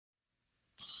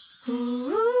他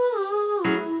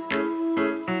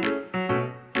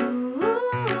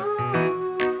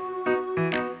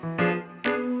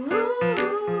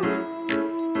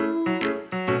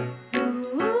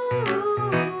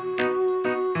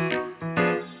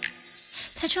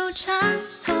惆怅，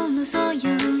后怒所有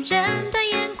人的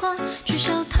眼光，举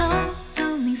手投足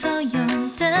令所有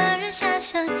的人遐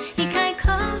想，一开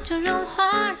口就融化，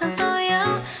让所有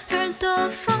耳朵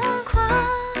疯狂。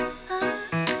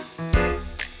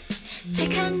才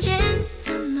看见，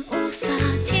怎么无法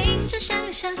停止想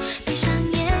象？闭上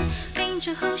眼，屏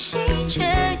住呼吸，却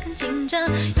更紧张。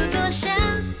有多想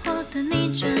获得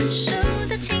你专属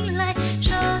的青睐，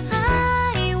说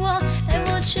爱我，带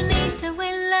我去你的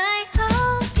未来。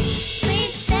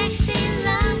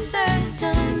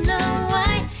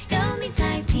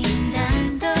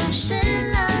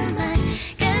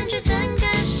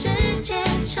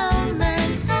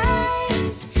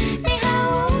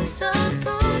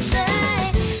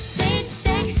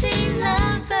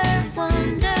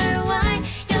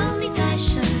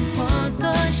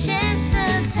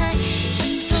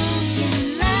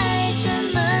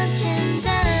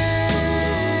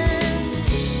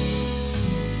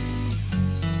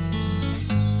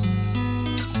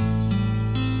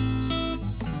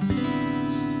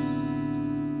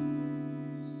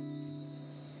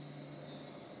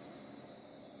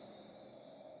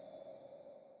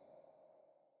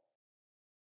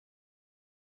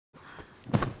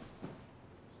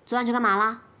昨晚去干嘛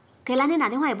了？给蓝天打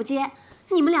电话也不接，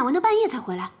你们俩玩到半夜才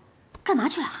回来，干嘛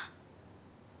去了？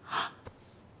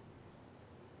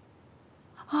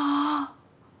啊！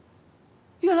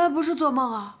原来不是做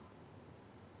梦啊！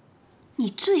你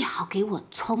最好给我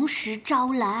从实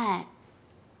招来。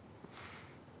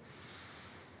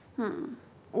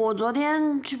我昨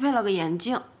天去配了个眼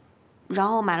镜，然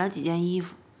后买了几件衣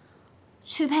服。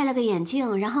去配了个眼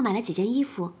镜，然后买了几件衣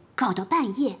服，搞到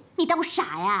半夜，你当我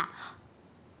傻呀？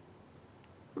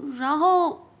然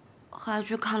后还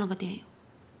去看了个电影。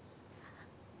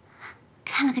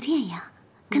看了个电影，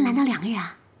跟蓝导2个人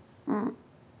啊？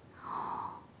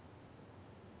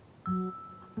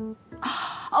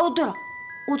哦，对了，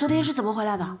我昨天是怎么回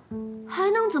来的？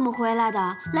还能怎么回来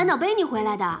的？蓝导背你回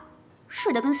来的，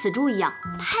睡得跟死猪一样，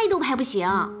拍都拍不醒。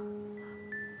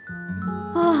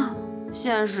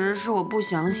现实是我不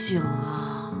想醒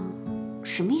啊。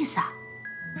什么意思啊？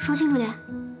说清楚点。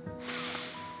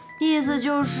意思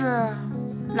就是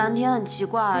蓝天很奇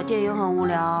怪，电影很无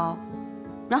聊，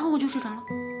然后我就睡着了。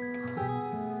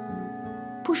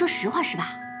不说实话是吧？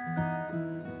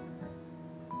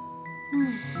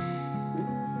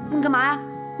你干嘛呀？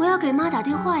我要给妈打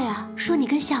电话呀，说你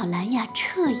跟小兰呀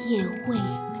彻夜未。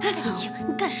哎呀，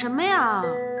你干什么呀？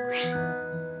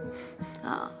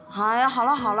哎呀，好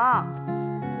了好了，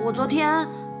我昨天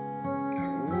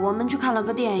我们去看了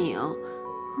个电影，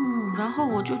然后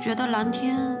我就觉得蓝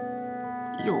天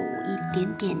有一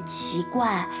点点奇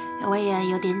怪，我也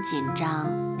有点紧张，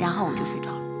然后我就睡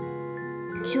着了。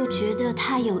就觉得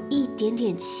他有一点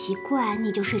点奇怪，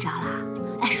你就睡着了？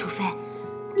哎，淑菲，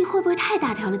你会不会太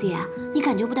大条了点啊？你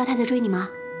感觉不到他在追你吗？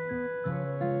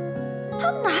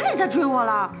他哪里在追我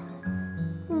了？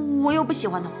我又不喜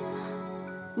欢他。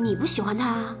你不喜欢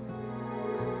他？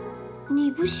你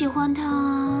不喜欢他？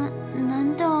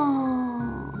难道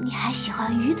你还喜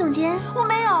欢于总监？我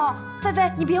没有，菲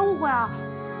菲，你别误会啊。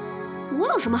我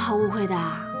有什么好误会的？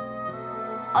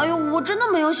哎呦，我真的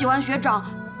没有喜欢学长，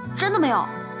真的没有。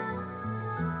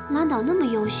蓝导那么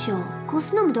优秀，公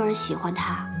司那么多人喜欢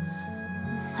他。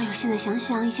哎呦，现在想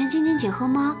想，以前晶晶姐和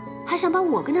妈还想把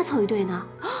我跟他凑一对呢。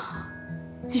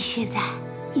你现在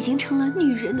已经成了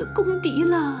女人的公敌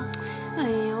了。哎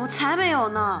呀，我才没有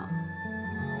呢。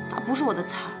他不是我的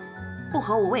菜，不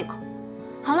合我胃口。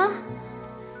好了，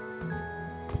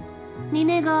你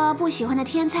那个不喜欢的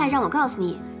天菜，让我告诉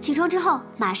你，起床之后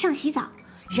马上洗澡，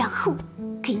然后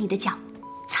给你的脚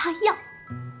擦药。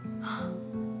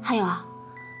还有啊，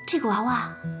这个娃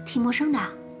娃挺陌生的，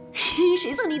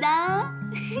谁送你的？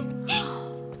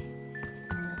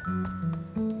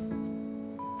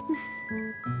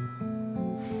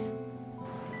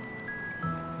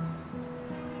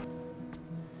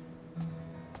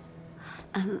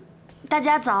大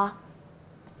家早。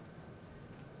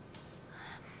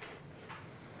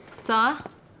早啊，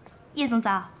叶总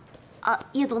早。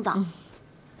叶总早。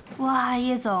哇，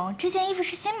叶总，这件衣服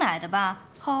是新买的吧？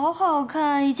好好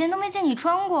看，以前都没见你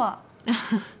穿过。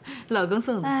老公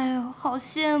送的。哎呦，好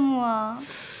羡慕啊！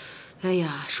哎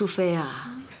呀，淑菲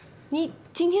啊，你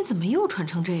今天怎么又穿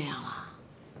成这样了？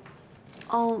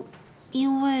哦，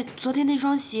因为昨天那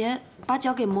双鞋把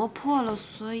脚给磨破了，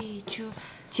所以就……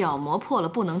脚磨破了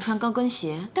不能穿高跟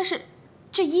鞋，但是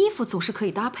这衣服总是可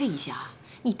以搭配一下。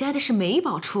你待的是美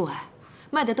宝处哎，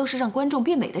卖的都是让观众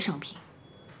变美的商品，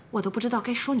我都不知道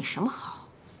该说你什么好。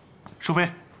淑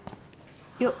菲，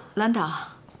哟，蓝导，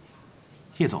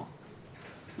叶总，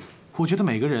我觉得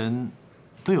每个人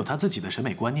都有他自己的审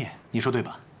美观念，你说对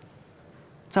吧？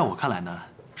在我看来呢，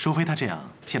淑菲她这样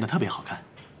显得特别好看。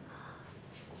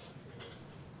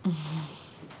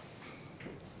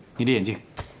你的眼镜。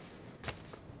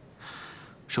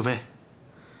淑菲，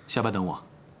下班等我，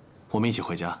我们一起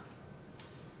回家。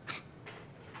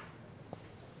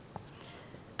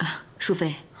啊，淑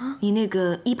菲，你那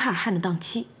个伊帕尔汗的档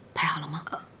期排好了吗？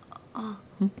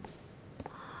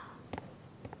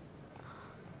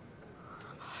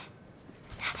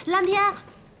蓝天，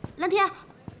蓝天，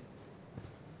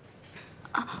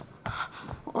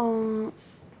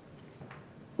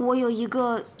我有一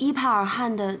个伊帕尔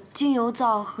汗的精油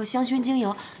皂和香薰精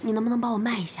油，你能不能帮我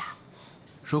卖一下？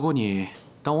如果你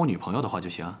当我女朋友的话就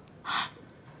行。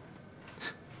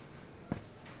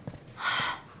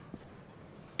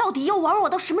到底要玩我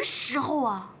到什么时候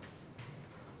啊？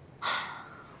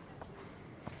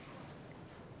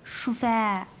淑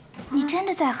菲，你真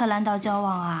的在和蓝导交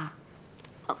往啊？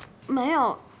没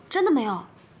有，真的没有。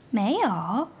没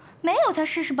有，没有，他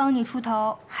事事帮你出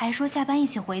头，还说下班一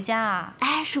起回家啊。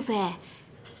哎，淑菲，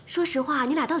说实话，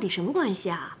你俩到底什么关系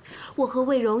啊？我和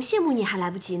魏荣羡慕你还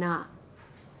来不及呢。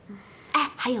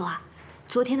哎，还有啊，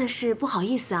昨天的事不好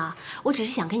意思啊，我只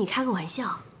是想跟你开个玩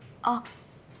笑。哦，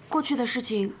过去的事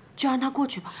情就让它过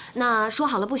去吧。那说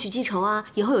好了不许记仇啊，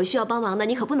以后有需要帮忙的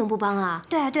你可不能不帮啊。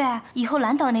对啊对啊，以后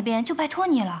蓝导那边就拜托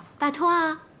你了。拜托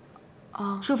啊。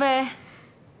淑菲，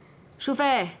淑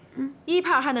菲，伊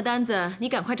帕尔汗的单子你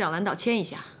赶快找蓝导签一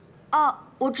下。哦，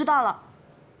我知道了。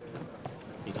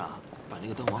你看啊，把那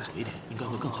个灯往左一点，应该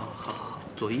会更好。好，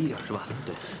左一点是吧？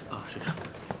对，啊，是。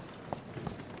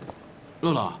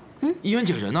乐乐，医院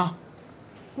姐人呢？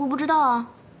我不知道啊。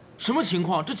什么情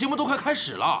况？这节目都快开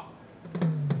始了。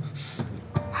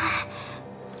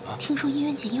听说医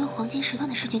院姐因为黄金时段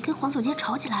的事情跟黄总监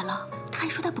吵起来了，他还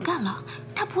说他不干了，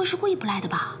他不会是故意不来的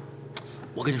吧？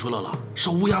我跟你说，乐乐，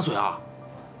少乌鸦嘴啊！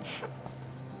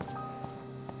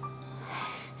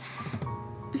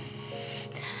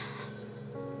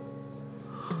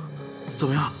怎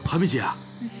么样，还没结啊？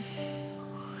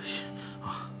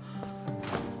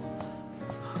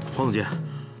黄总监，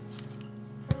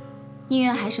医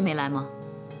院还是没来吗？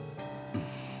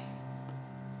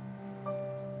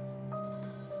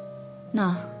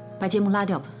那把节目拉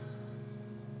掉吧。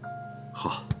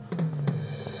好。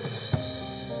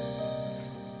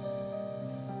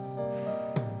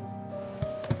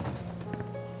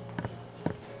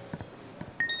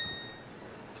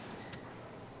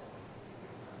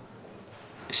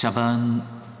下班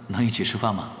能一起吃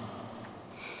饭吗？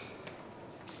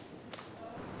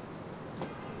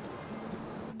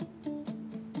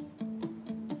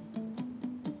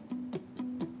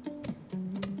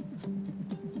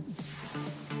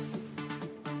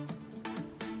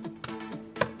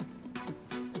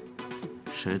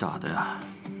谁打的呀？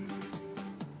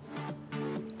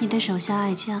你的手下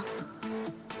爱将。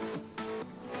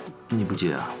你不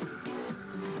接啊？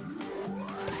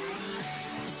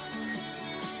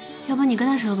要不你跟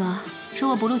他说吧，说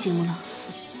我不录节目了。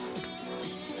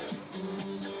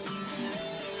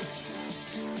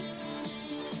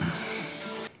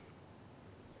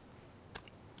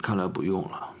看来不用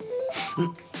了。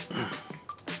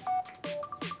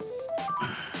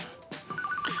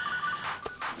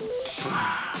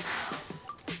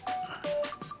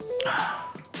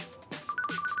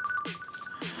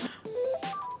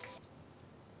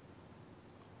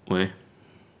喂。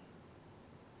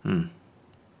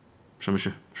什么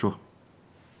事？说。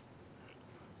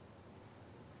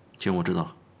行，我知道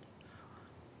了。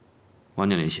晚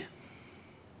点联系。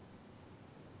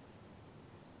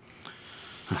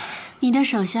你的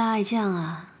手下爱将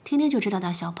啊，天天就知道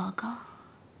打小报告。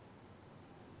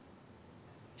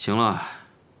行了，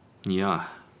你呀，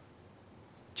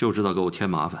就知道给我添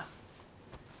麻烦。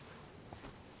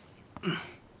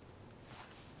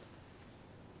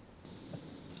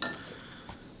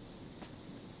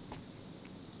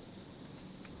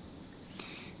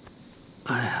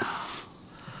哎呀，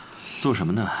做什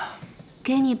么呢？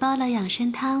给你煲了养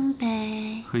生汤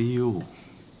呗。哎呦，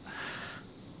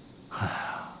哎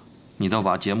呀，你倒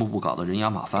把节目部搞得人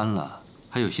仰马翻了，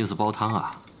还有心思煲汤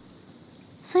啊？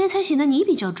所以才显得你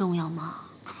比较重要嘛。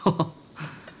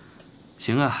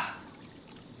行啊，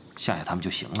吓吓他们就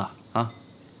行了啊。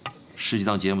十几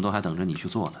档节目都还等着你去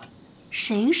做呢。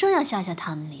谁说要吓吓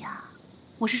他们了呀？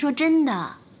我是说真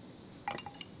的。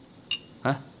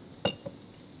哎，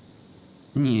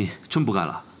你真不干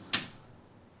了？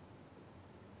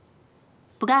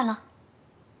不干了。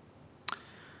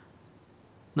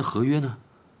那合约呢？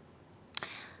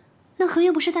那合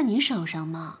约不是在你手上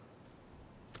吗？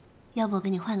要不我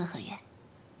跟你换个合约，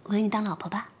我给你当老婆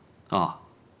吧。哦，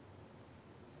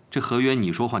这合约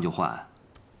你说换就换，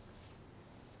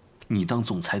你当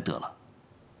总裁得了。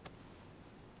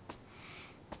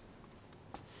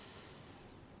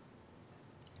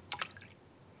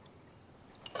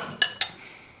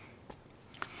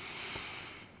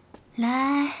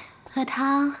来，喝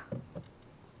汤。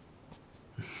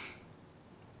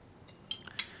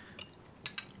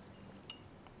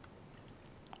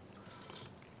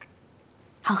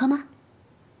好喝吗？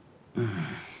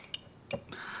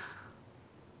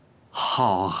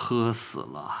好喝死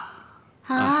了！啊！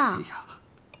哎呀，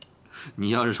你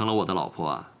要是成了我的老婆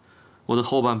啊，我的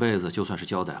后半辈子就算是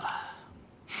交代了。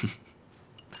哼，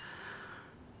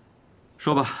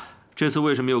说吧，这次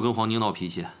为什么又跟黄宁闹脾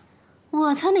气？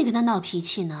我才没跟他闹脾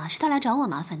气呢，是他来找我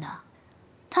麻烦的。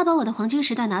他把我的黄金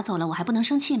时段拿走了，我还不能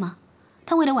生气吗？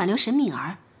他为了挽留沈敏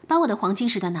儿，把我的黄金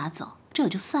时段拿走，这也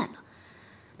就算了。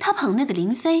他捧那个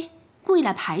林飞，故意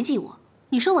来排挤我，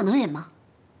你说我能忍吗？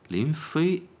林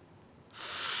飞，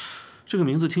这个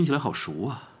名字听起来好熟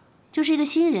啊。就是一个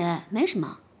新人，没什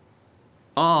么。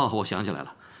哦，我想起来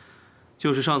了，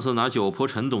就是上次拿酒泼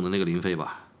陈董的那个林飞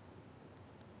吧？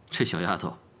这小丫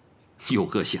头有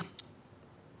个性。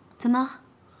怎么，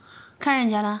看人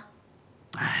家了？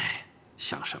哎，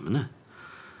想什么呢？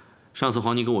上次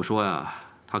黄宁跟我说呀，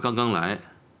她刚刚来，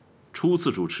初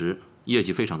次主持，业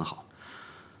绩非常的好。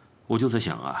我就在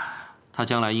想啊，她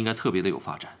将来应该特别的有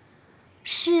发展。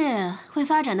是，会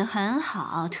发展的很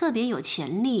好，特别有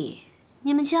潜力。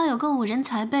你们家有购物人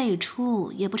才辈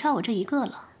出，也不差我这一个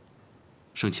了。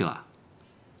生气了？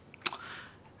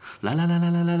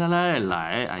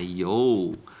来，哎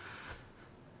呦，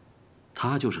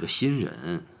他就是个新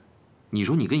人，你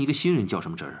说你跟一个新人较什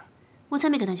么真儿啊？我才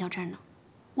没跟他较真儿呢，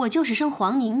我就是生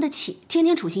黄宁的气，天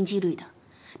天处心积虑的。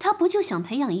他不就想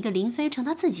培养一个林飞成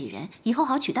他自己人，以后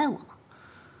好取代我吗？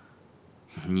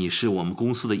你是我们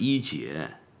公司的一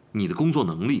姐，你的工作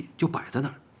能力就摆在那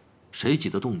儿，谁挤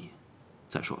得动你？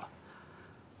再说了，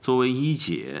作为一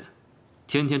姐，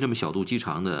天天这么小肚鸡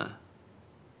肠的，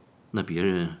那别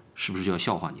人是不是就要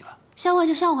笑话你了？笑话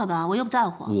就笑话吧，我又不在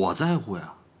乎。我在乎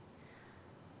呀。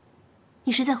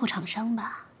你是在乎厂商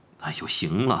吧？哎呦，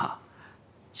行了，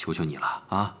求求你了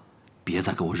啊，别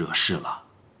再给我惹事了，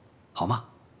好吗？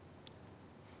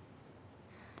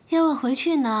要我回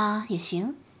去呢也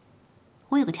行，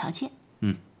我有个条件。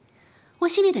我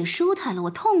心里得舒坦了，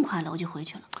我痛快了，我就回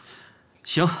去了。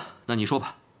行，那你说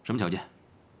吧，什么条件？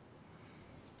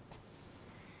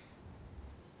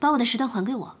把我的时段还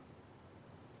给我，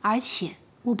而且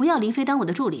我不要林飞当我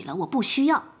的助理了，我不需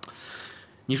要。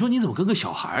你说你怎么跟个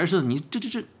小孩似的？你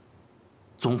这，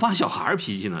总发小孩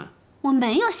脾气呢？我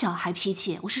没有小孩脾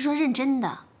气，我是说认真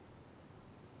的。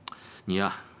你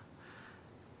呀，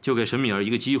就给沈敏儿一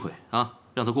个机会啊，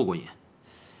让她过过瘾。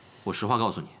我实话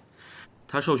告诉你，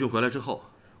她受训回来之后，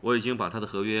我已经把她的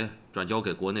合约转交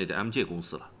给国内的 MJ 公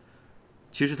司了。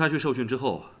其实她去受训之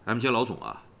后，MJ 老总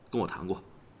啊跟我谈过，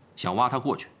想挖她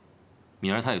过去，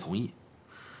敏儿她也同意。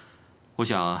我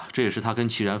想这也是她跟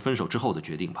齐然分手之后的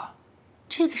决定吧。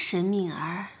这个沈敏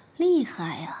儿厉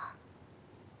害呀，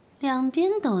两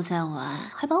边都在玩，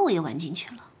还把我也玩进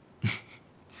去了。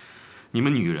你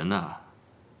们女人呢，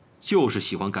就是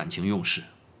喜欢感情用事。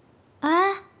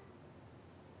哎，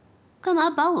干嘛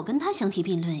把我跟他相提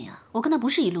并论呀？我跟他不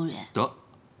是一路人。得，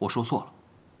我说错了，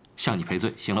向你赔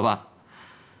罪，行了吧？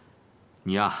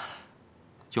你呀，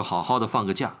就好好的放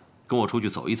个假，跟我出去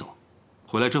走一走。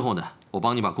回来之后呢，我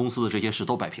帮你把公司的这些事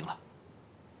都摆平了。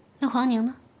那黄宁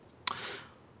呢？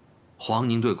黄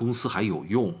宁对公司还有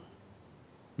用，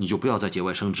你就不要再节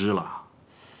外生枝了。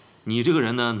你这个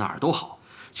人呢，哪儿都好，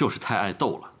就是太爱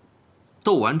斗了，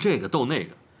斗完这个斗那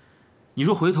个。你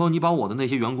说回头你把我的那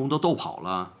些员工都斗跑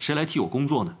了，谁来替我工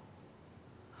作呢？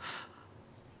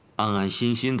安安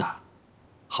心心的，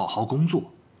好好工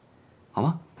作，好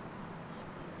吗？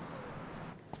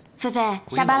菲菲，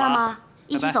下班了吗？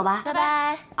一起走吧。拜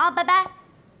拜。啊，拜拜。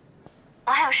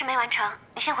我还有事没完成，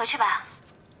你先回去吧。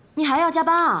你还要加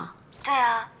班啊？对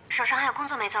啊，手上还有工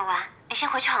作没做完，你先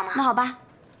回去好吗？那好吧，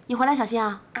你回来小心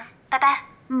啊。拜拜。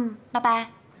拜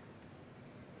拜。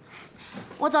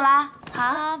我走啦。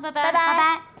好，拜拜。拜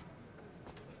拜。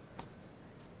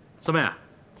三妹，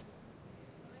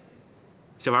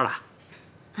下班了。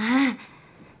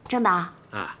郑导。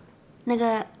啊。那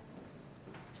个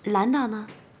蓝导呢？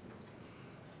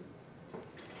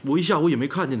我一下午也没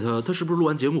看见他，他是不是录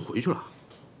完节目回去了？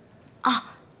哦，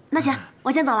那行，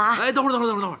我先走了啊。哎，等会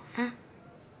儿。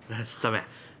三妹，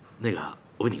那个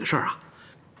我问你个事儿啊，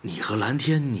你和蓝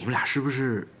天，你们俩是不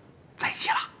是在一起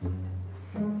了？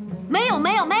没有，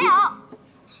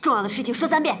重要的事情说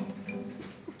3遍。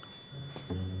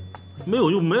没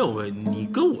有就没有呗，你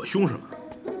跟我凶什么？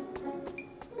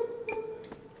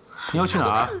你要去哪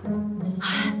儿？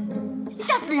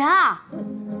吓死人啊！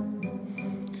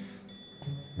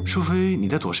淑菲，你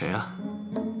在躲谁啊？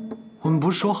我们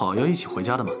不是说好要一起回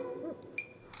家的吗？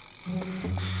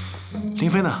林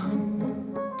飞呢？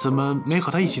怎么没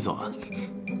和他一起走啊？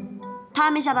他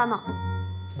还没下班呢。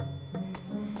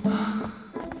你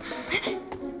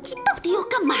到底要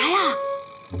干嘛呀？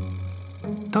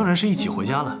当然是一起回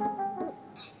家了。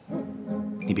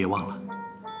你别忘了，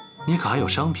你可还有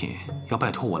商品要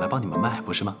拜托我来帮你们卖，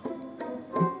不是吗？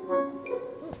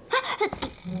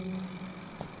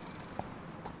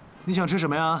你想吃什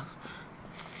么呀？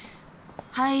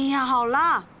哎呀，好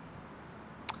啦，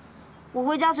我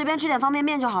回家随便吃点方便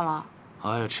面就好了。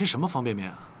哎呀，吃什么方便面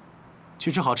啊？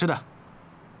去吃好吃的。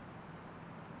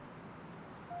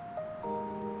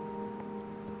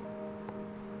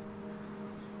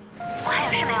我还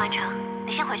有事没完成，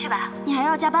你先回去吧。你还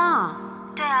要加班啊？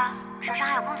对啊，手上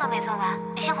还有工作没做完，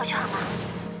你先回去好吗？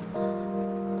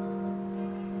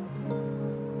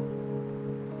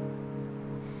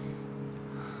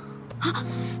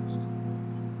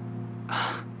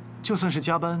就算是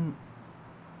加班，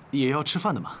也要吃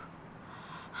饭的嘛。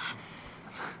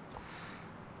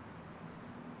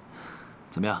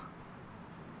怎么样？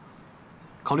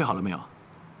考虑好了没有？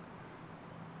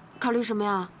考虑什么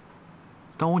呀？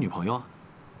当我女朋友啊，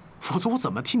否则我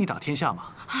怎么替你打天下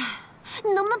嘛？唉，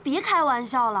你能不能别开玩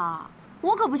笑了？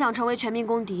我可不想成为全民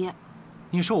公敌。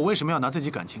你说我为什么要拿自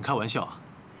己感情开玩笑啊？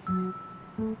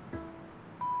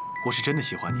我是真的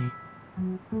喜欢你。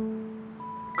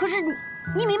可是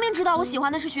你明明知道我喜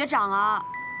欢的是学长啊，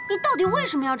你到底为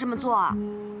什么要这么做啊？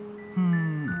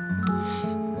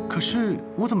可是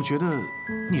我怎么觉得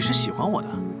你是喜欢我的？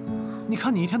你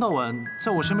看你一天到晚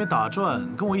在我身边打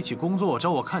转，跟我一起工作，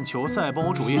找我看球赛，帮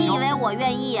我煮夜宵。你以为我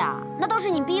愿意啊？那都是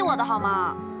你逼我的好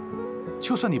吗？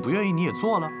就算你不愿意，你也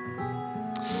做了。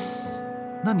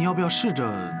那你要不要试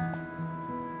着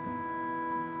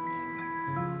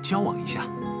交往一下？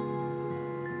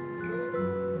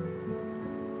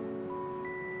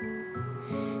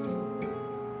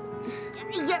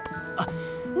哎呀，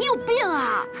你有病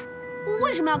啊！我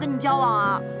为什么要跟你交往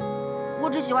啊？我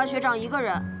只喜欢学长一个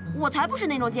人，我才不是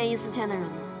那种见异思迁的人呢。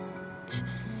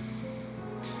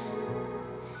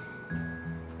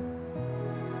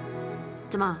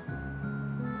怎么，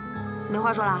没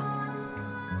话说啦？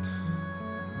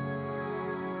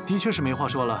的确是没话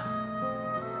说了。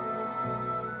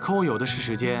可我有的是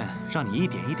时间，让你一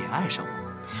点一点爱上我。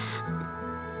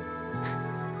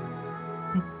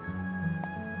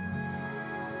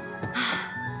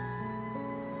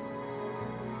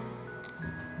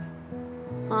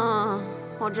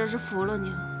我真是服了你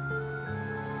了。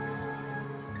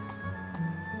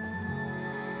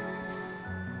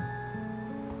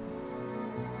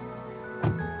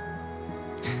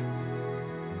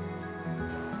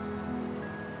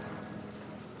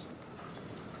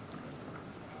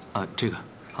这个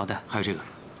好的，还有这个，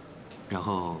然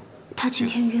后他今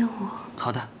天约我，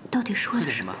好的，到底说了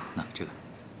什么？那这个，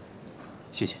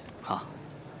谢谢，好。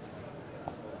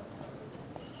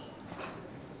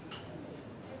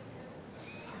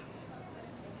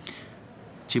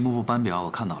节目部班表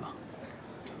我看到了，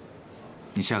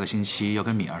你下个星期要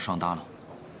跟敏儿双搭了。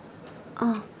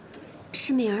哦，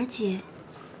是敏儿姐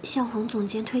向黄总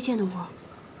监推荐的我。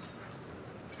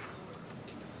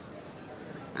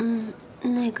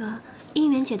那个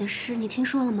应援姐的事你听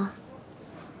说了吗？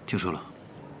听说了。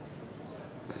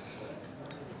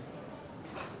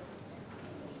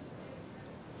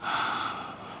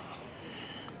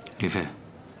林飞，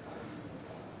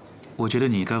我觉得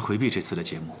你该回避这次的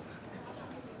节目。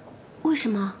为什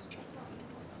么？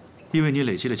因为你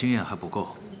累积的经验还不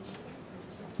够，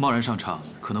贸然上场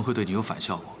可能会对你有反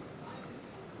效果。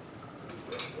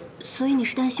所以你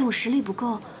是担心我实力不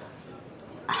够，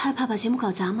害怕把节目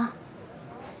搞砸吗？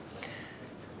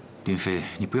林飞，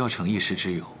你不要逞一时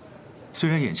之勇。虽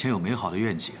然眼前有美好的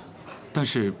愿景，但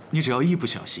是你只要一不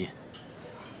小心，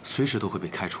随时都会被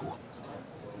开除。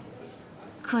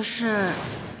可是，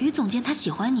于总监他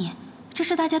喜欢你，这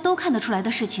是大家都看得出来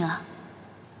的事情啊。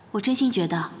我真心觉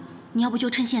得，你要不就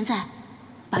趁现在，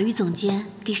把于总监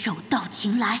给手到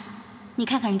擒来。你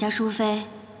看看人家淑妃，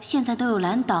现在都有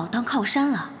蓝导当靠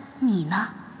山了，你呢，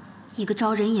一个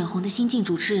招人眼红的新晋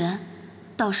主持人，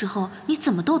到时候你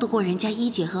怎么斗得过人家一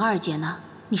姐和二姐呢？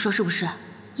你说是不是？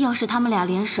要是他们俩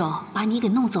联手把你给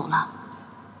弄走了，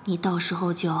你到时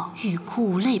候就欲哭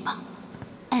无泪吧。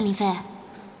哎，林飞，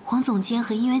黄总监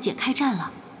和音源姐开战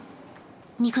了，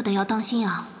你可得要当心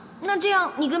啊。那这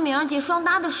样你跟敏儿姐双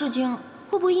搭的事情，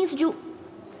会不会因此就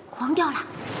黄掉了？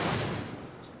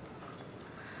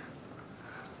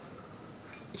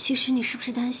其实你是不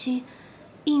是担心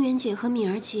应媛姐和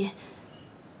敏儿姐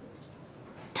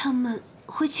他们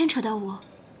会牵扯到我？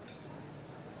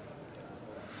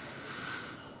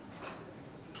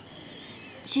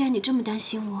既然你这么担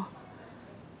心我，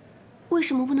为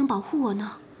什么不能保护我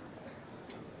呢？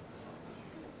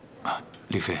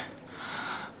丽菲，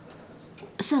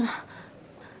算了，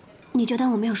你就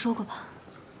当我没有说过吧。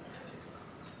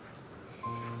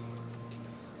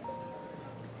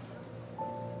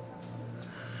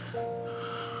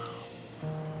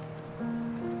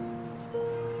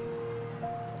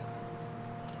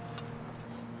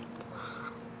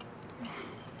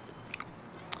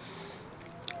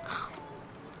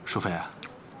舒菲，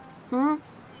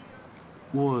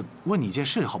我问你一件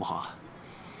事好不好啊？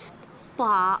不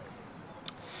好。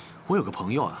我有个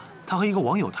朋友啊，他和一个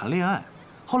网友谈恋爱，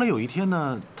后来有一天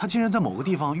呢，他竟然在某个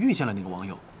地方遇见了那个网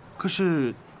友，可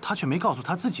是他却没告诉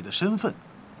他自己的身份。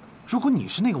如果你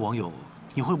是那个网友，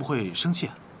你会不会生气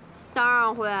啊？当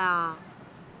然会啊。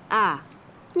哎，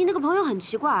你那个朋友很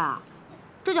奇怪啊，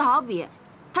这就好比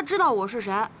他知道我是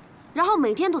谁，然后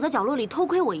每天躲在角落里偷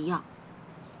窥我一样。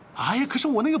哎呀，可是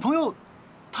我那个朋友，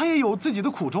他也有自己的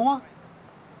苦衷啊。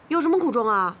有什么苦衷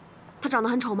啊？他长得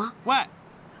很丑吗？喂，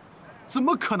怎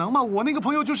么可能嘛！我那个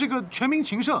朋友就是个全民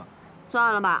情圣。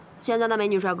算了吧，现在的美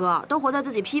女帅哥都活在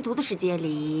自己 P 图的世界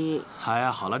里。哎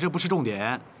呀，好了，这不是重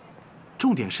点，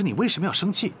重点是你为什么要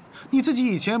生气？你自己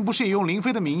以前不是也用林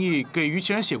飞的名义给于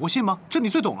其然写过信吗？这你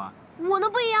最懂了。我那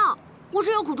不一样，我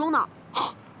是有苦衷的。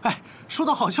哎，说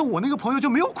的好像我那个朋友就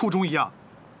没有苦衷一样。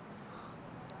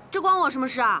这关我什么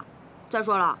事啊？再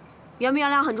说了，原不原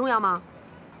谅很重要吗？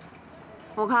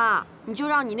我看你就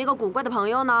让你那个古怪的朋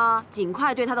友呢，尽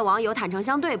快对他的网友坦诚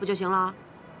相对，不就行了？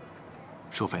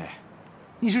舒菲，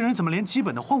你这人怎么连基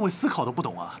本的换位思考都不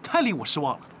懂啊？太令我失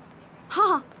望了。哈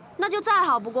哈，那就再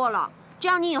好不过了。这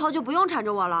样你以后就不用缠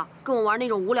着我了，跟我玩那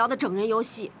种无聊的整人游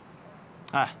戏。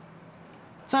哎，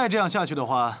再这样下去的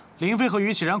话，林飞和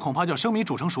于启然恐怕就要生米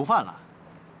煮成熟饭了。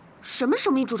什么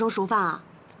生米煮成熟饭啊？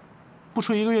不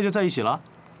出1个月就在一起了？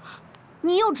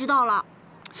你又知道了。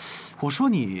我说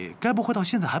你该不会到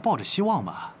现在还抱着希望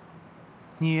吧？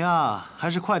你呀，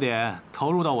还是快点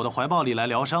投入到我的怀抱里来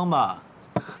疗伤吧。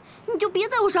你就别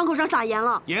在我伤口上撒盐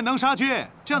了。盐能杀菌，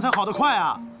这样才好得快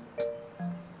啊。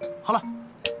好了，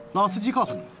老司机告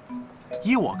诉你，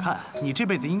依我看，你这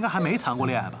辈子应该还没谈过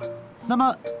恋爱吧？那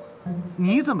么，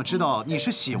你怎么知道你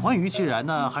是喜欢于其然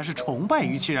呢，还是崇拜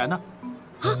于其然呢？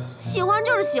啊，喜欢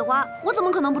就是喜欢，我怎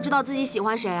么可能不知道自己喜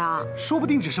欢谁啊？说不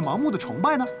定只是盲目的崇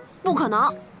拜呢。不可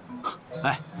能。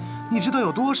哎，你知道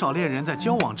有多少恋人在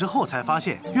交往之后才发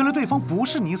现，原来对方不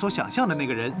是你所想象的那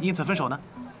个人，因此分手呢？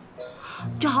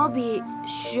就好比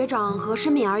学长和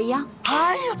申敏儿一样。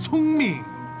哎呀，聪明！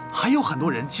还有很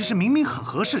多人其实明明很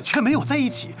合适，却没有在一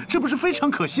起，这不是非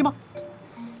常可惜吗？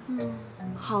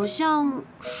好像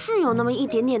是有那么一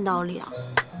点点道理啊。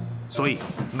所以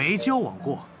没交往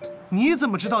过，你怎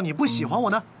么知道你不喜欢我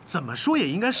呢？怎么说也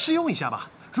应该试用一下吧。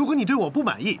如果你对我不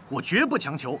满意，我绝不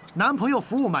强求。男朋友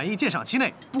服务满意鉴赏期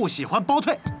内，不喜欢包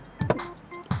退。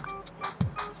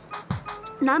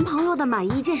男朋友的满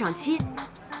意鉴赏期，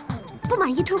不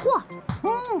满意退货。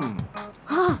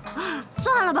啊，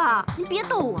算了吧，你别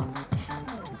逗我。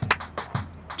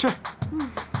这，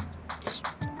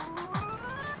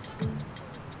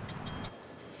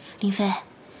林飞，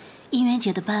应媛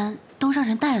姐的班都让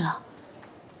人带了，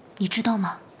你知道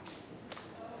吗？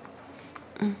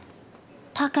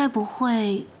她该不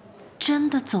会真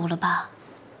的走了吧？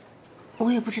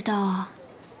我也不知道啊，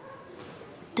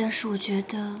但是我觉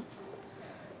得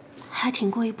还挺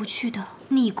过意不去的。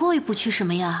你过意不去什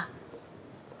么呀？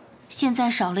现在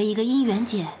少了一个姻缘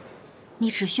姐，你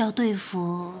只需要对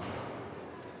付……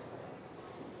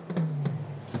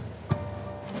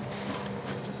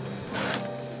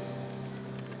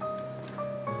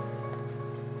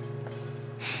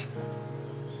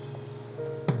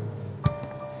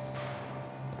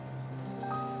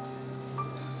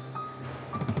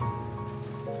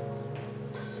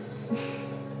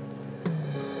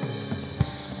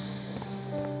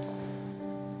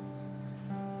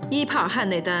伊帕尔汗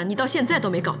那单你到现在都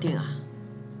没搞定啊？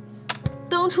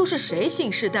当初是谁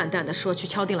信誓旦旦地说去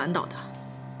敲定蓝岛的？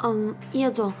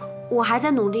叶总，我还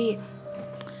在努力。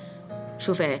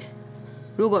淑菲，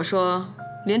如果说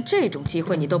连这种机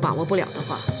会你都把握不了的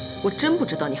话，我真不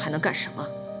知道你还能干什么。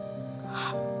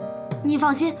你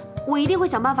放心，我一定会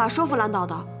想办法说服蓝岛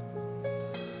的。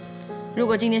如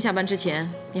果今天下班之前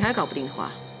你还搞不定的话，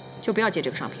就不要接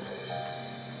这个商品了。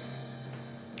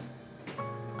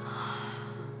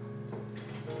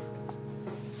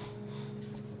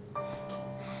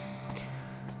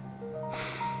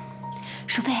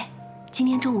舒菲，今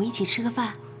天中午一起吃个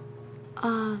饭。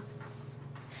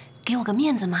给我个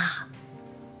面子嘛。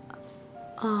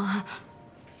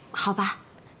好吧，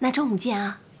那中午见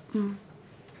啊。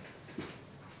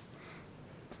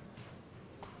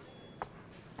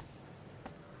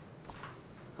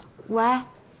喂。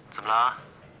怎么了？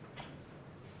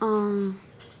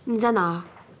你在哪儿？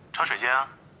茶水间啊。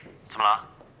怎么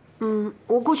了？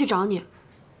我过去找你。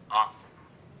啊。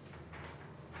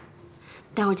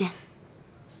待会儿见。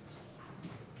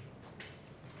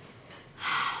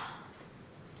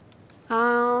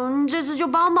你这次就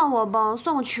帮帮我吧，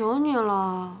算我求你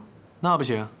了。那不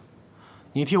行，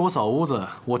你替我扫屋子，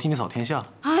我替你扫天下了。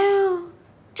哎呀，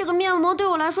这个面膜对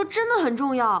我来说真的很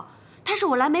重要，它是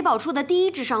我来美宝处的第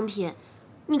1支商品。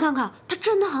你看看，它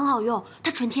真的很好用，它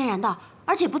纯天然的，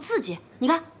而且不刺激。你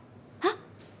看，啊，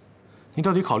你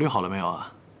到底考虑好了没有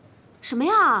啊？什么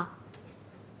呀？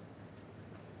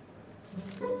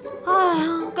哎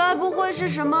呀，该不会是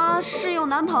什么试用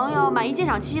男朋友满意鉴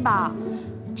赏期吧？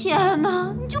天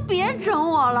哪，你就别整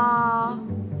我了。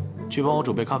去帮我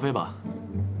煮杯咖啡吧。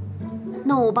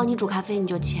那我帮你煮咖啡，你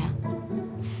就钱。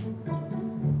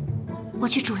我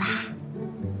去煮啦。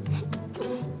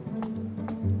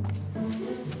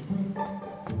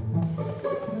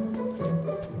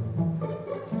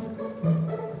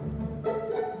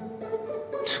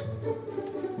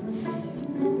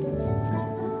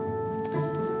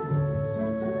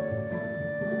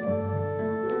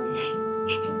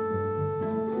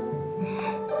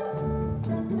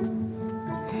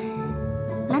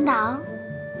蓝导，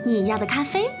你要的咖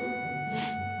啡？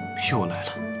又来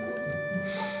了。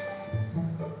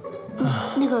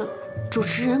那个主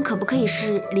持人可不可以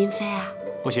是林飞啊？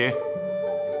不行。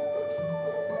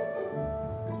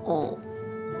哦，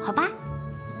好吧。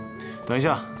等一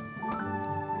下，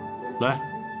来，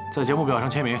在节目表上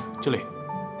签名，这里。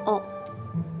哦。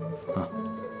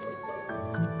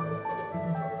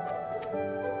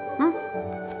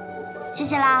谢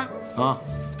谢啦。啊。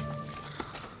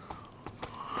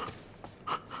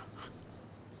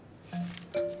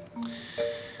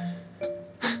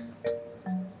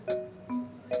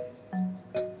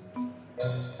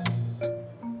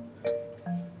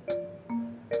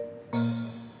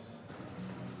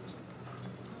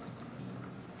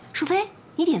舒菲，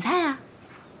你点菜啊？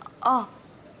哦。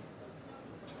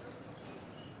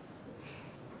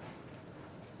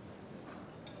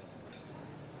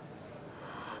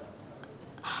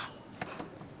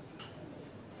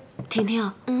婷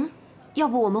婷，要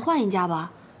不我们换一家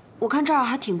吧？我看这儿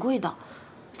还挺贵的，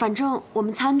反正我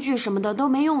们餐具什么的都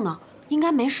没用呢，应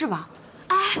该没事吧？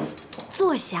哎，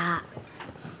坐下，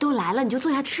都来了你就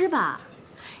坐下吃吧。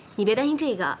你别担心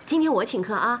这个，今天我请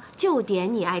客啊，就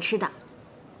点你爱吃的。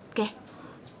给。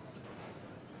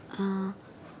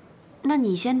那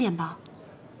你先点吧。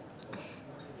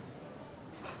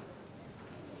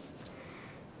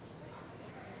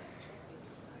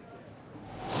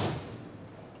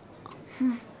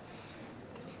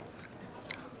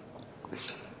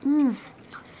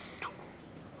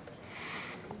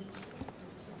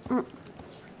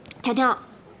甜甜，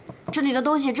这里的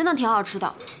东西真的挺好吃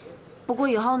的，不过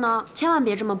以后呢，千万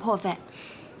别这么破费。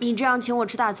你这样请我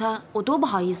吃大餐，我多不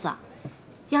好意思啊！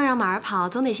要让马儿跑，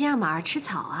总得先让马儿吃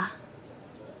草啊。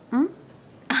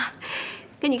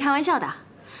跟你开玩笑的。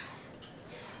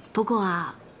不过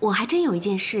啊，我还真有一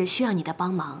件事需要你的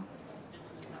帮忙。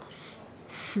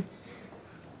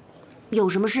有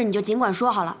什么事你就尽管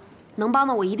说好了，能帮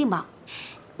的我一定帮。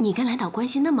你跟蓝导关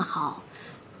系那么好，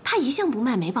他一向不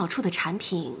卖美宝处的产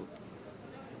品，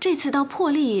这次倒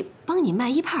破例帮你卖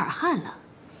伊帕尔汗了。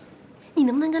你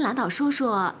能不能跟蓝导说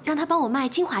说，让他帮我卖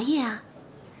精华液啊？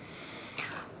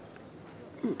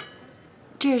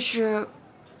这事，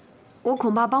我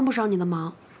恐怕帮不上你的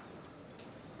忙。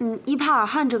伊帕尔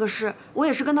汗这个事，我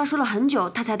也是跟他说了很久，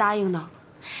他才答应的。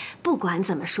不管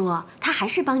怎么说，他还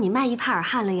是帮你卖伊帕尔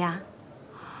汗了呀。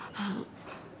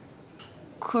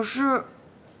可是，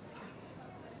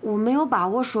我没有把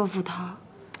握说服他。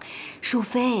舒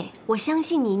菲，我相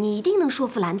信你，你一定能说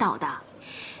服蓝导的。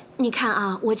你看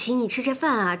啊，我请你吃这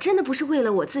饭啊，真的不是为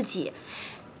了我自己，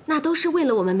那都是为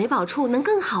了我们美宝处能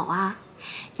更好啊。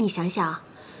你想想，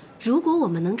如果我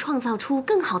们能创造出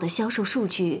更好的销售数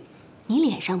据，你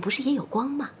脸上不是也有光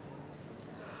吗？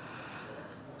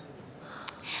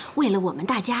为了我们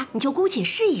大家，你就姑且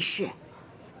试一试。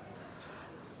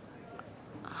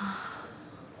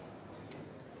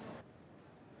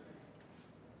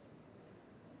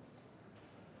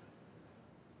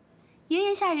炎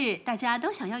炎夏日，大家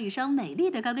都想要一双美丽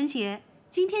的高跟鞋。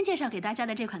今天介绍给大家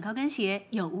的这款高跟鞋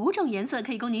有5种颜色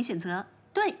可以供您选择，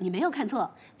对，你没有看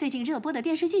错，最近热播的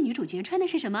电视剧女主角穿的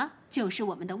是什么？就是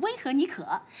我们的薇和妮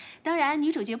可。当然，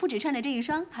女主角不只穿的这一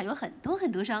双，还有很多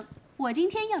很多双。我今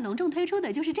天要隆重推出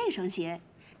的就是这双鞋。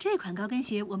这款高跟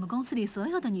鞋，我们公司里所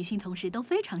有的女性同事都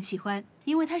非常喜欢，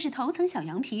因为它是头层小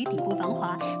羊皮，底部防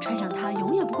滑，穿上它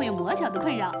永远不会有磨脚的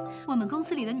困扰。我们公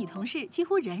司里的女同事几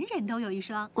乎人人都有一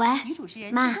双。喂，女主持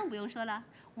人妈，更不用说了，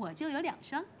我就有2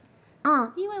双。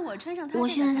因为我穿上它，我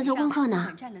现在在做功课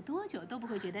呢，站了多久都不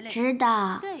会觉得累。知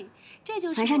道。对，这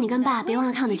就是晚上你跟爸别忘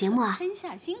了看我的节目啊。春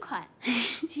夏新款，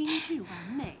精致完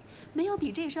美，没有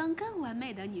比这双更完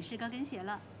美的女士高跟鞋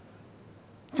了。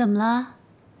怎么了？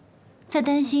在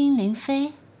担心林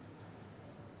飞？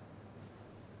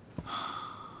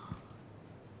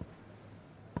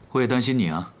我也担心你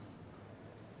啊。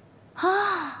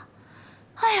啊，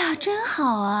哎呀，真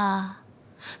好啊！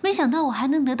没想到我还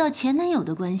能得到前男友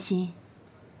的关心。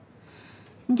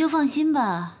你就放心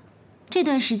吧，这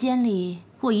段时间里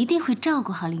我一定会照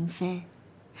顾好林飞，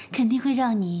肯定会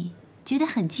让你觉得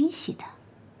很惊喜的。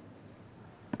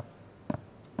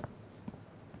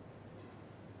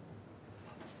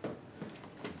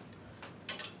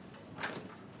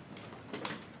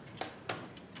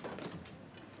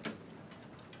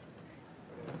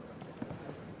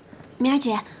明儿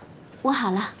姐，我好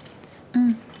了。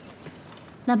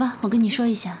来吧，我跟你说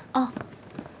一下。哦，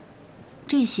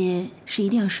这些是一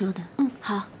定要说的。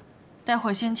好。待会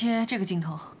儿先切这个镜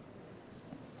头。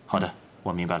好的，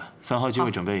我明白了。3号机位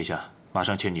准备一下，马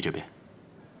上切你这边。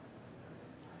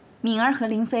敏儿和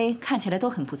林飞看起来都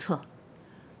很不错，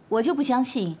我就不相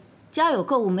信家有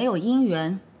购物没有姻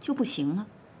缘就不行了。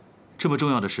这么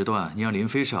重要的时段，你让林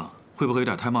飞上，会不会有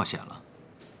点太冒险了？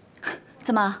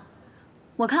怎么？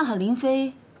我看好林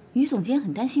飞，于总监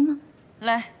很担心吗？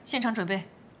来，现场准备。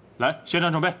来，现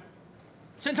场准备。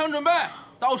现场准备，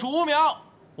倒数5秒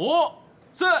，5、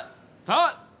4、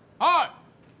3、2。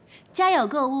家有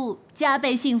购物，加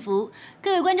倍幸福。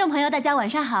各位观众朋友，大家晚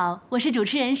上好，我是主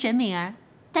持人沈敏儿。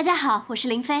大家好，我是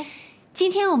林飞。今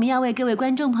天我们要为各位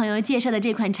观众朋友介绍的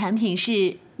这款产品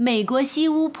是美国西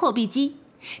屋破壁机，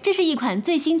这是一款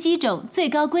最新机种、最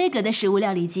高规格的食物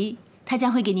料理机，它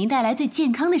将会给您带来最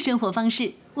健康的生活方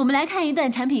式。我们来看一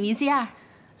段产品 VCR。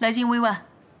来进 V1。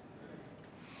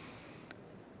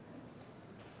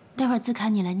待会儿字卡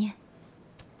你来念。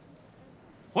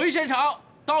回现场，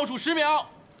倒数10秒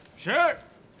，10、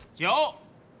9、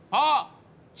8、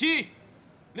7、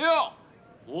6、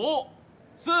5、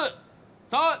4、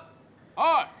3、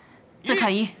2。字卡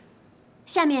1。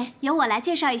下面由我来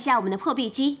介绍一下我们的破壁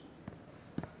机。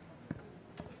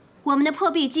我们的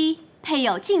破壁机配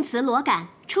有净瓷螺杆，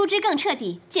出汁更彻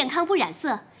底，健康不染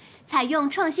色。采用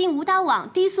创新无刀网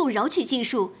低速揉取技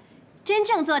术，真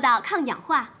正做到抗氧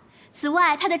化。此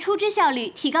外，它的出汁效率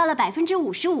提高了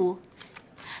55%。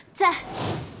在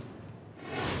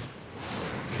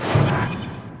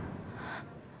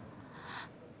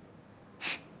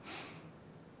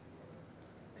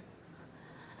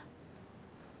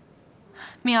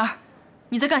敏儿，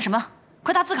你在干什么？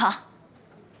快打字卡！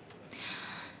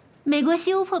美国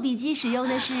西屋破壁机使用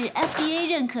的是 FDA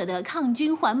认可的抗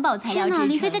菌环保材料制成。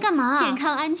林飞在干嘛？健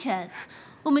康安全。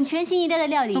我们全新一代的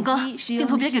料理机使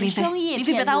用的是双叶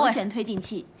片螺旋推进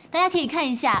器，大家可以看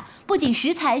一下，不仅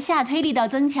食材下推力道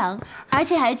增强，而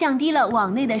且还降低了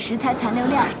网内的食材残留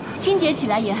量，清洁起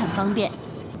来也很方便。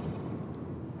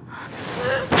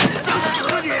想死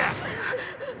了你！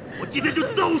我今天就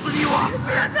揍死你！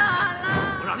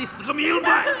我让你死个明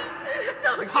白！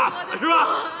怕死是吧？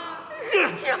求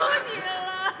你了！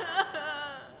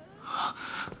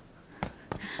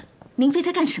林飞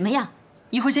在干什么呀？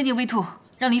一会儿先进 V2，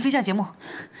 让林飞下节目。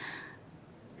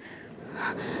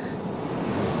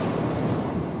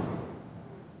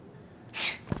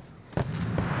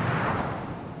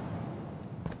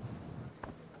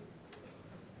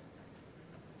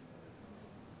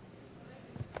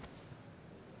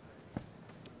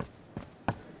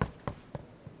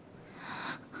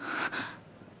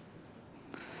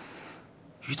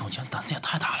于总监胆子也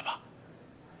太大了吧！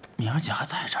敏儿姐还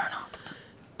在这儿呢。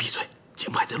闭嘴，节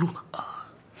目还在录呢。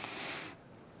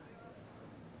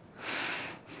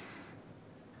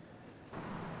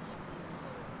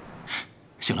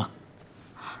醒了。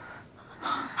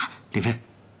林飞，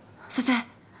菲菲，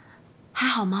还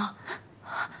好吗？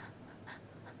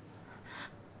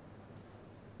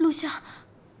录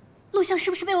像是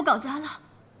不是被我搞砸了？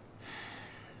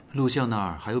录像那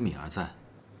儿还有敏儿在，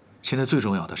现在最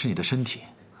重要的是你的身体。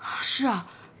是啊，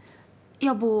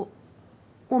要不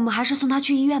我们还是送他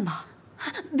去医院吧？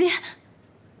别，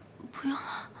不用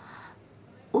了，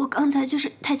我刚才就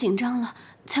是太紧张了，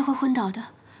才会昏倒的。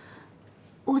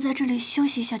我在这里休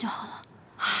息一下就好了。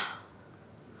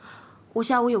我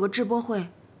下午有个直播会，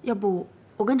要不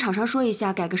我跟厂商说一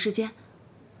下，改个时间。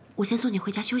我先送你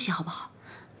回家休息，好不好？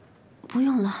不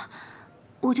用了，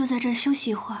我就在这儿休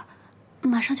息一会儿，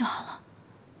马上就好了。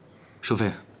淑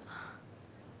菲，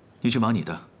你去忙你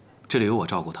的，这里有我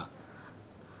照顾她。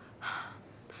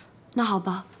那好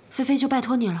吧，菲菲就拜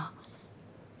托你了。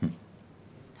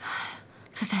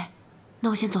菲菲，那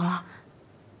我先走了。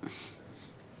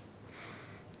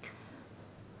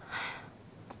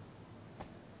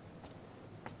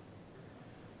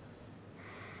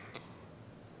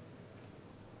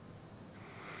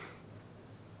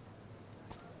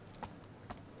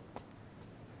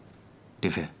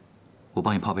林飞，我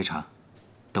帮你泡杯茶，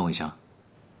等我一下。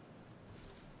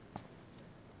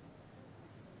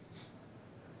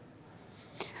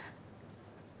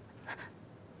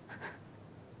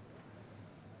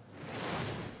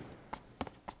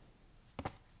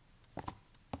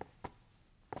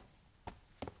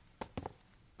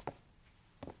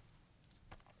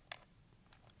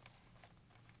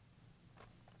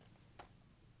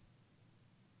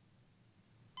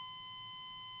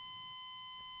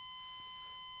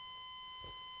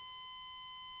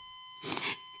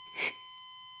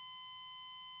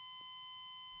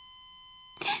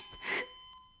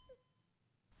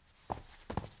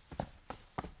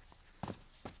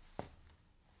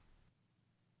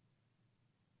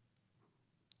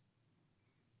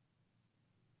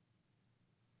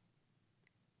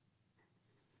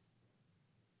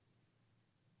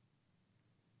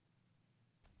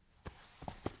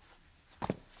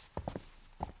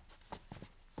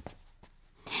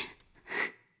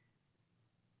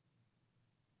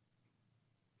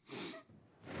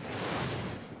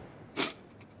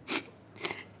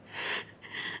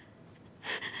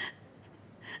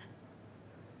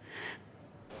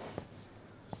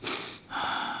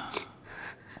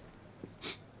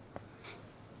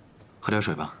喝点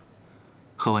水吧，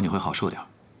喝完你会好受点。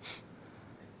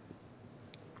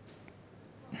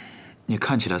你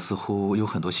看起来似乎有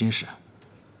很多心事。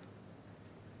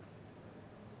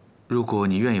如果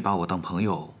你愿意把我当朋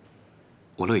友，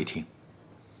我乐意听。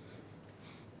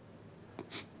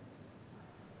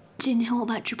今天我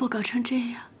把直播搞成这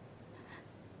样，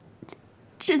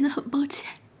真的很抱歉。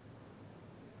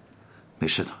没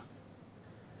事的。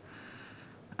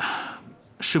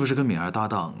是不是跟敏儿搭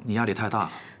档，你压力太大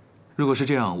了？如果是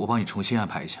这样，我帮你重新安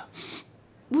排一下。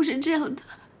不是这样的，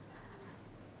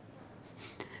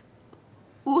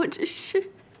我只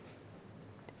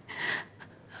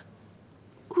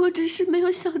是没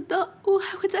有想到我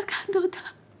还会再看到他。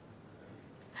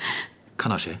看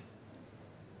到谁？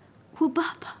我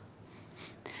爸爸。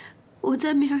我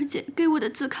在敏儿姐给我的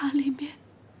字卡里面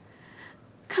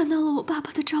看到了我爸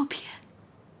爸的照片，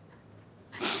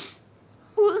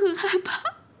我很害怕，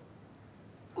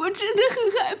我真的很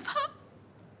害怕。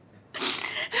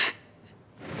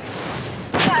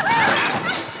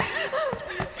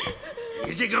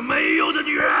你这个没用的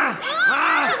女人啊！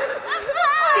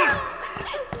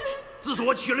自从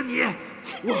我娶了你，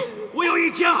我有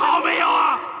一天好没有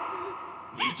啊？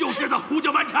你就知道胡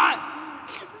搅蛮缠，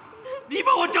你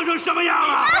把我整成什么样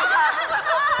啊？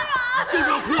你就知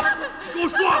道哭，你给我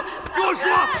说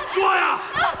呀！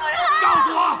告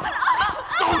诉我，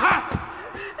走开！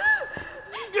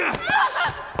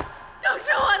都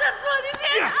是我的错，你别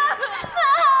打！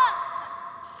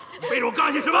你背着我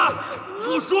干些什么？你给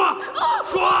我说！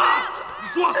你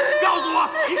说，告诉我，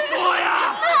你说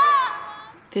呀！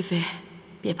菲菲，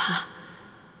别怕，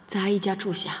在阿姨家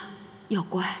住下，要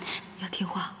乖，要听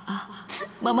话啊！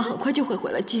妈妈很快就会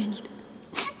回来接你的，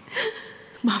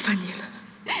麻烦你了。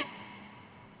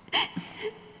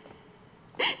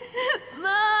妈。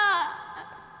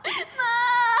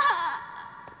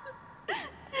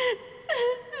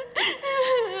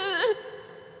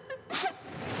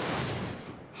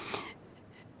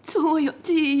从我有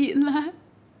记忆以来，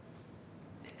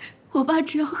我爸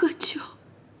只要喝酒，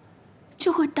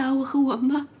就会打我和我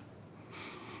妈。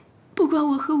不管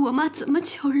我和我妈怎么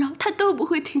求饶，他都不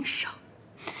会停手。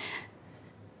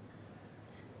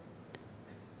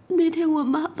那天我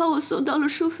妈把我送到了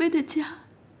淑菲的家，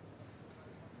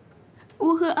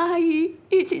我和阿姨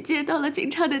一起接到了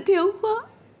警察的电话，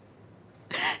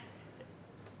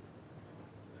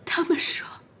他们说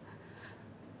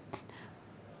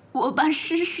我爸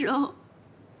失手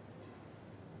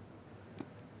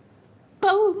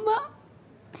把我妈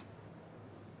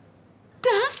打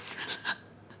死了。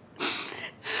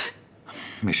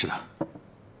没事的。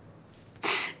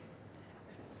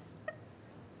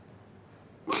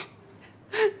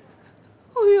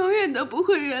我永远都不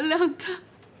会原谅他。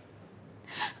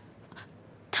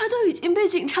他都已经被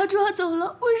警察抓走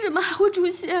了，为什么还会出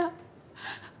现？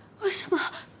为什么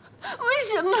为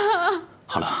什么？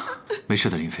好了，没事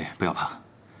的，林飞，不要怕，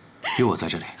有我在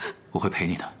这里，我会陪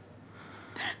你的。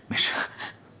没事，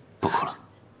不哭了，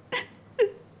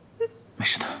没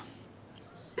事的。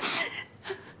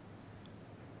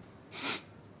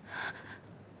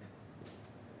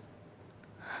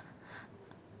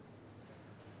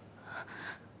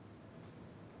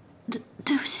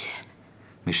对不起。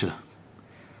没事的。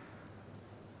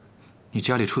你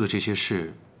家里出的这些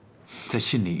事，在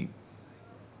信里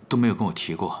都没有跟我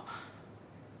提过。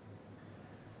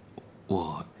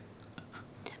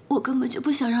我根本就不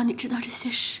想让你知道这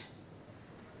些事，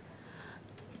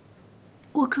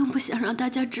我更不想让大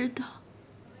家知道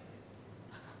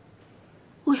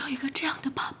我有一个这样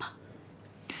的爸爸。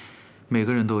每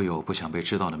个人都有不想被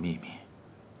知道的秘密，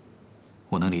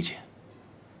我能理解。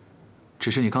只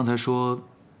是你刚才说，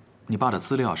你爸的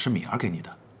资料是敏儿给你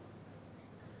的。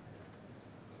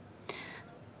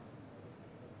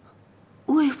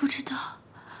我也不知道，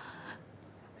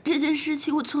这件事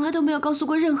情我从来都没有告诉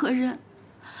过任何人，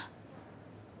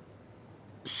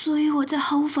所以我在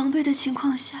毫无防备的情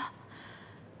况下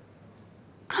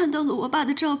看到了我爸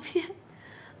的照片，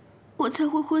我才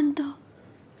会昏倒，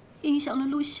影响了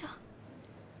录像。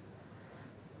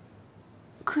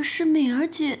可是敏儿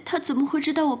姐她怎么会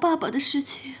知道我爸爸的事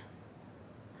情？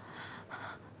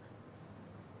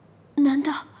难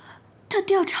道她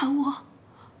调查我？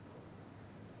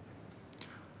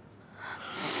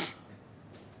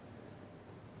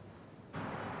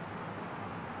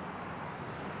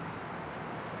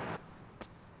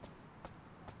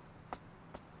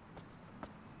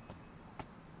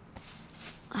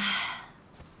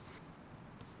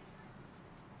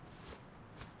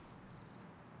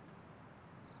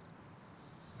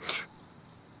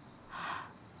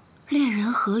恋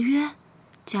人合约，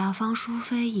甲方舒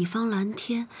飞，乙方蓝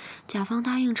天，甲方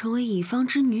答应成为乙方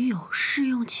之女友，试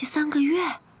用期3个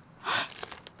月。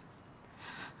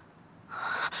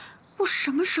我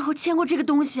什么时候签过这个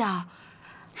东西啊？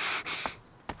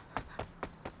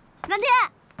蓝天，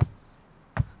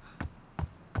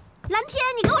蓝天，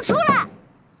你给我出来！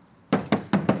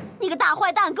你个大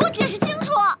坏蛋，给我解释清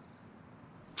楚！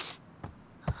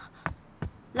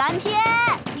蓝天，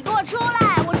你给我出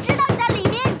来！我知道你在里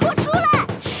面，你给我出来！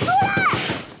出来！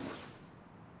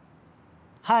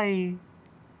嗨，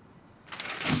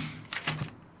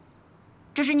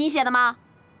这是你写的吗？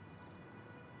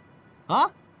啊？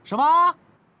什么？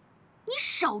你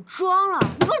少装了！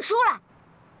你给我出来！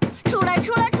出来！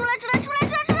出来！出来！出来！出来！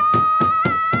出来！出来！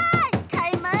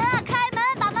开门啊！开门！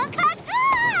把门开！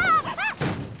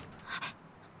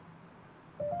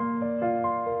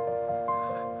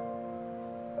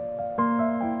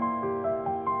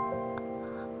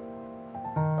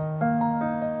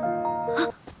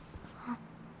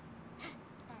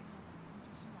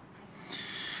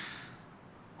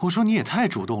我说你也太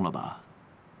主动了吧！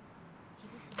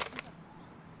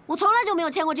我从来就没有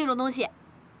签过这种东西，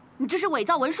你这是伪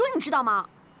造文书，你知道吗？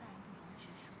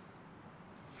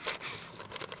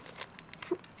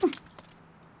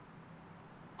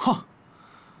哼！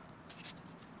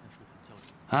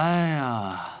哎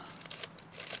呀，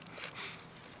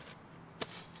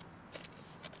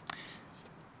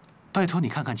拜托你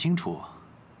看看清楚，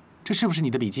这是不是你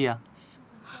的笔记啊？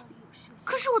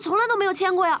可是我从来都没有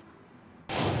签过呀！